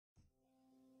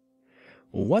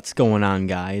What's going on,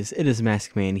 guys? It is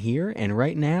Maskman here, and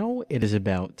right now it is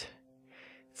about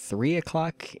 3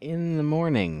 o'clock in the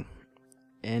morning.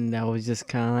 And I was just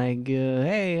kind of like,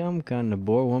 hey, I'm kind of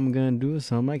bored. What I'm going to do?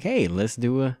 So I'm like, hey, let's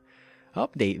do a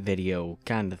update video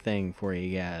kind of thing for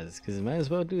you guys, because I might as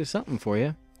well do something for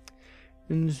you.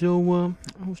 And so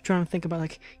I was trying to think about,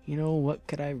 like, what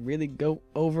could I really go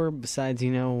over besides,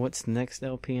 what's the next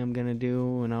LP I'm going to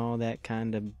do and all that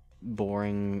kind of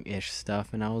boring-ish stuff.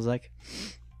 And I was like,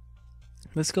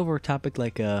 let's go over a topic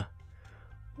like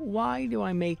why do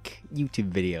I make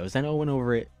YouTube videos? I know I went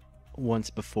over it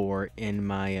once before in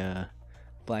my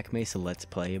Black Mesa Let's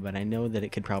Play, but I know that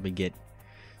it could probably get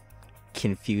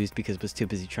confused because I was too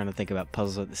busy trying to think about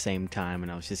puzzles at the same time,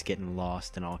 and I was just getting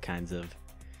lost in all kinds of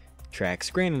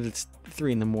tracks. Granted, it's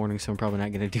 3 in the morning, so I'm probably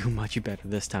not going to do much better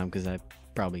this time because I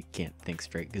probably can't think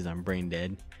straight because I'm brain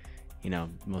dead.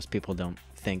 Most people don't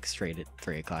think straight at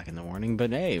 3 o'clock in the morning, but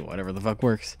hey, whatever the fuck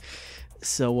works.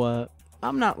 So,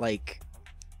 I'm not like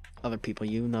other people.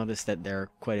 You notice that there are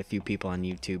quite a few people on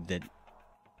YouTube that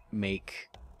make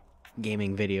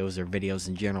gaming videos or videos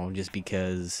in general just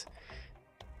because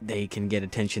they can get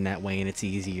attention that way and it's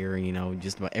easier.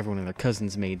 Just about everyone and their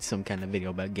cousins made some kind of video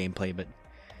about gameplay, but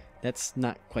that's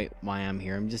not quite why I'm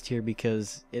here. I'm just here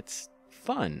because it's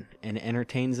fun and it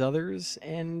entertains others,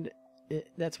 and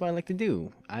that's what I like to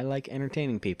do. I like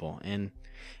entertaining people, and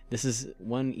this is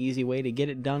one easy way to get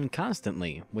it done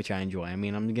constantly, which I enjoy. I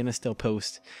mean, I'm gonna still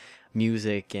post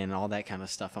music and all that kind of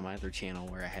stuff on my other channel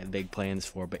where I had big plans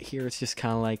for, but here it's just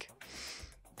kind of like,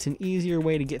 it's an easier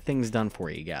way to get things done for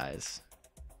you guys,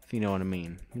 if you know what I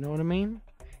mean. You know what I mean?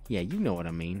 Yeah, you know what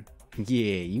I mean.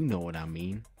 Yeah, you know what I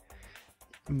mean.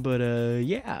 But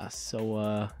yeah,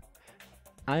 so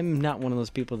I'm not one of those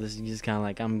people that's just kind of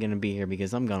like, I'm gonna be here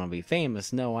because I'm gonna be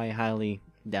famous. No, I highly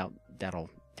doubt that'll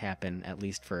happen, at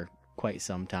least for quite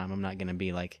some time. I'm not gonna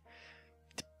be like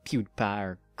PewDiePie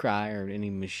or Cry or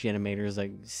any machinimators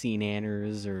like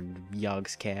CNanners or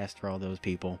Yogscast or all those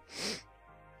people,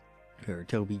 or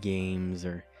Toby Games,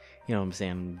 or you know what I'm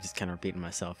saying. I'm just kind of repeating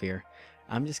myself here.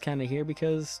 I'm just kind of here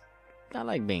because I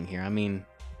like being here. I mean,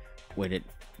 would it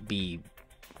be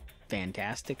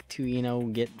fantastic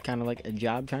to get kind of like a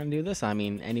job trying to do this? I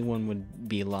mean, anyone would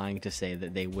be lying to say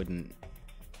that they wouldn't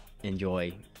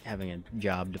enjoy having a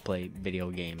job to play video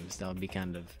games. That would be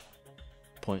kind of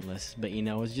pointless, but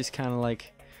it's just kind of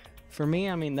like, for me,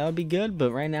 I mean, that would be good,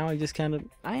 but right now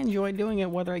I enjoy doing it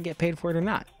whether I get paid for it or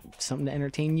not. It's something to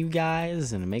entertain you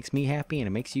guys, and it makes me happy, and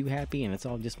it makes you happy, and it's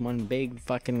all just one big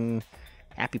fucking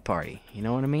happy party. You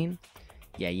know what I mean?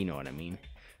 Yeah, you know what I mean.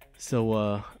 So,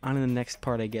 on to the next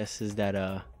part, I guess, is that,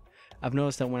 I've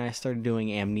noticed that when I started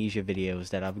doing Amnesia videos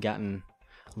that I've gotten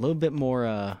a little bit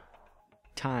more,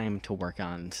 time to work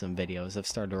on some videos. I've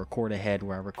started to record ahead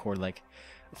where I record, like,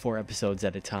 4 episodes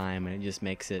at a time, and it just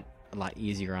makes it a lot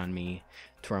easier on me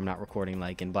to where I'm not recording,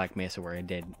 like, in Black Mesa where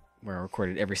I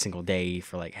recorded every single day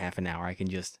for, like, half an hour. I can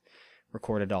just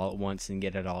record it all at once and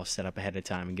get it all set up ahead of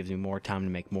time. It gives me more time to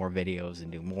make more videos and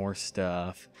do more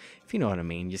stuff, if you know what I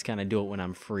mean. Just kind of do it when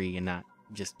I'm free and not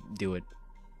just do it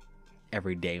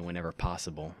every day whenever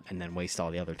possible and then waste all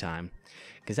the other time,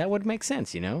 because that would make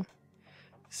sense.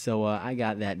 So I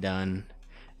got that done,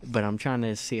 but I'm trying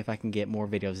to see if I can get more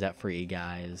videos out for you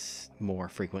guys more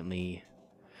frequently,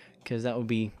 because that would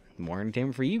be more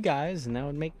entertainment for you guys, and that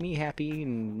would make me happy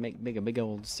and make a big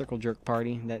old circle jerk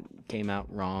party. That came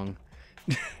out wrong.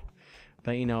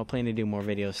 But I plan to do more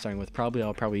videos, starting with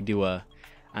I'll probably do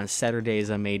on Saturdays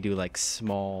I may do like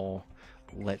small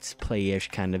let's play-ish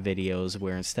kind of videos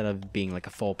where instead of being like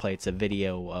a full play, it's a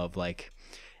video of like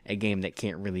a game that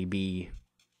can't really be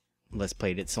let's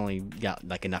played. It's only got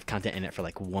like enough content in it for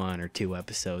like 1 or 2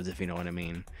 episodes, if you know what I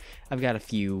mean. I've got a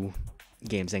few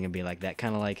games that can be like that,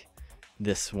 kind of like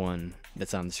this one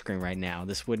that's on the screen right now.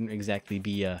 This wouldn't exactly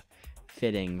be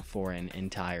fitting for an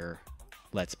entire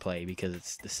let's play because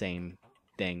it's the same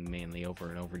thing mainly over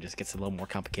and over. It just gets a little more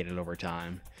complicated over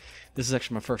time. This is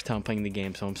actually my first time playing the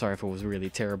game, so I'm sorry if it was really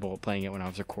terrible at playing it when I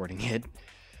was recording it,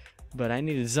 but I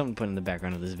needed something to put in the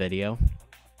background of this video.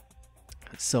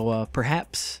 So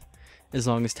perhaps as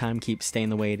long as time keeps staying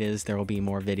the way it is, there will be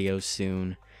more videos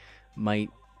soon. Might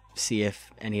see if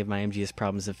any of my MGS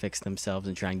problems have fixed themselves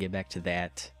and try and get back to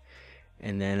that.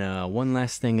 And then one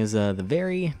last thing is the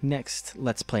very next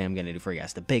Let's Play I'm going to do for you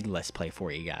guys, the big Let's Play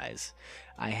for you guys.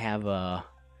 I have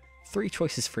 3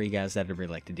 choices for you guys that I'd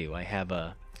really like to do. I have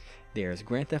there's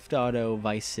Grand Theft Auto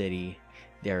Vice City,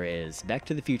 there is Back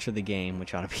to the Future the game,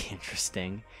 which ought to be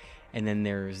interesting, and then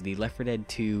there's the Left 4 Dead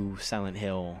 2 Silent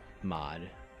Hill mod,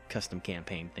 custom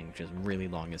campaign thing, which is really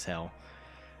long as hell.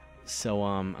 So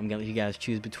I'm gonna let you guys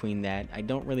choose between that. I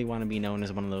don't really want to be known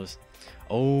as one of those,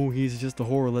 oh, he's just a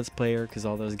horror let's player, because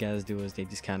all those guys do is they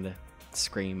just kind of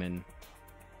scream and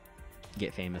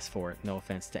get famous for it. No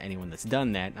offense to anyone that's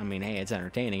done that. I mean, hey, it's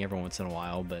entertaining every once in a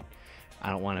while, but I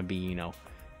don't want to be, you know,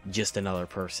 just another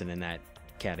person in that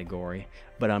category.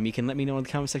 But you can let me know in the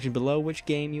comment section below which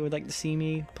game you would like to see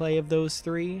me play of those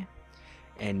three,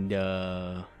 and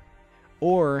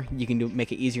or you can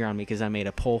make it easier on me, because I made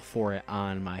a poll for it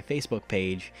on my Facebook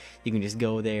page. You can just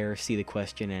go there, see the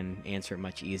question, and answer it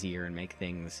much easier, and make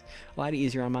things a lot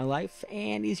easier on my life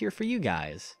and easier for you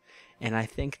guys. And I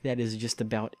think that is just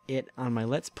about it on my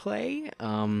Let's Play.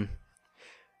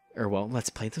 Well, Let's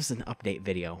Play. This is an update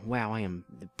video. Wow, I am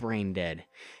brain dead.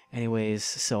 Anyways,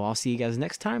 so I'll see you guys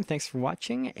next time. Thanks for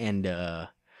watching, and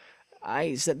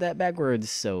I said that backwards,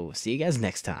 so see you guys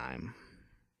next time.